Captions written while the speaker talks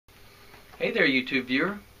Hey there, YouTube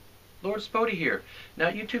viewer. Lord Spody here. Now,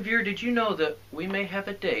 YouTube viewer, did you know that we may have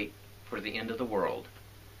a date for the end of the world?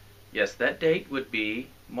 Yes, that date would be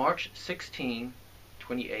March 16,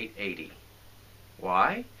 2880.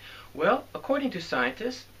 Why? Well, according to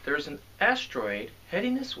scientists, there's an asteroid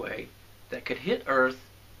heading this way that could hit Earth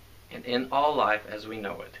and end all life as we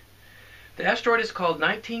know it. The asteroid is called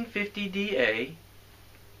 1950 DA.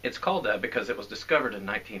 It's called that because it was discovered in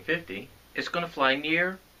 1950. It's going to fly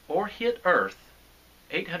near or hit Earth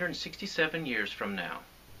 867 years from now.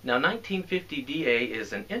 Now, 1950 DA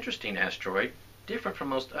is an interesting asteroid, different from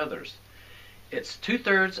most others. It's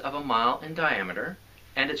 2/3 of a mile in diameter,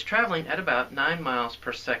 and it's traveling at about 9 miles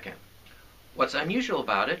per second. What's unusual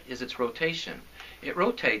about it is its rotation. It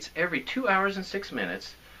rotates every 2 hours and 6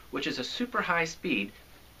 minutes, which is a super high speed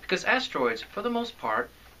because asteroids, for the most part,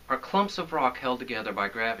 are clumps of rock held together by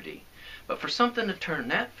gravity. But for something to turn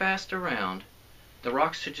that fast around, the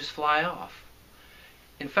rocks should just fly off.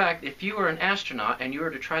 In fact, if you were an astronaut and you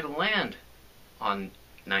were to try to land on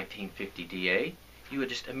 1950 DA, you would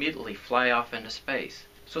just immediately fly off into space.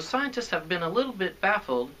 So scientists have been a little bit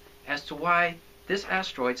baffled as to why this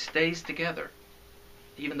asteroid stays together,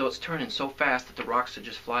 even though it's turning so fast that the rocks should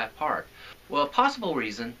just fly apart. Well, a possible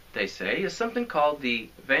reason, they say, is something called the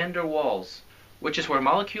van der Waals, which is where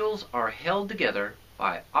molecules are held together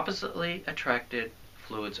by oppositely attracted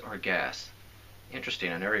fluids or gas.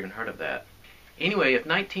 Interesting, I never even heard of that. Anyway, if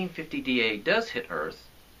 1950 DA does hit Earth,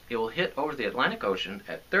 it will hit over the Atlantic Ocean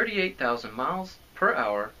at 38,000 miles per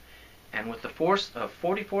hour and with the force of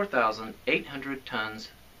 44,800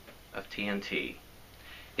 tons of TNT.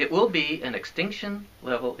 It will be an extinction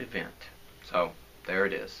level event. So, there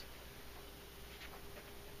it is.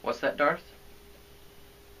 What's that, Darth?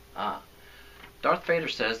 Darth Vader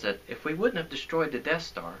says that if we wouldn't have destroyed the Death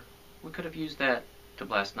Star, we could have used that to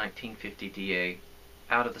blast 1950 DA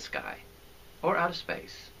out of the sky. Or out of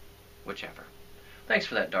space. Whichever. Thanks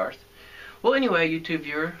for that, Darth. Well, anyway, YouTube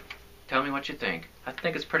viewer, tell me what you think. I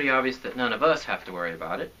think it's pretty obvious that none of us have to worry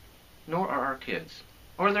about it, nor are our kids,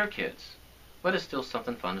 or their kids. But it's still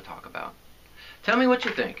something fun to talk about. Tell me what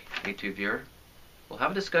you think, YouTube viewer. We'll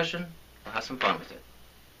have a discussion. We'll have some fun with it.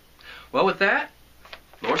 Well, with that,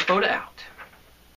 Lord Spoda out.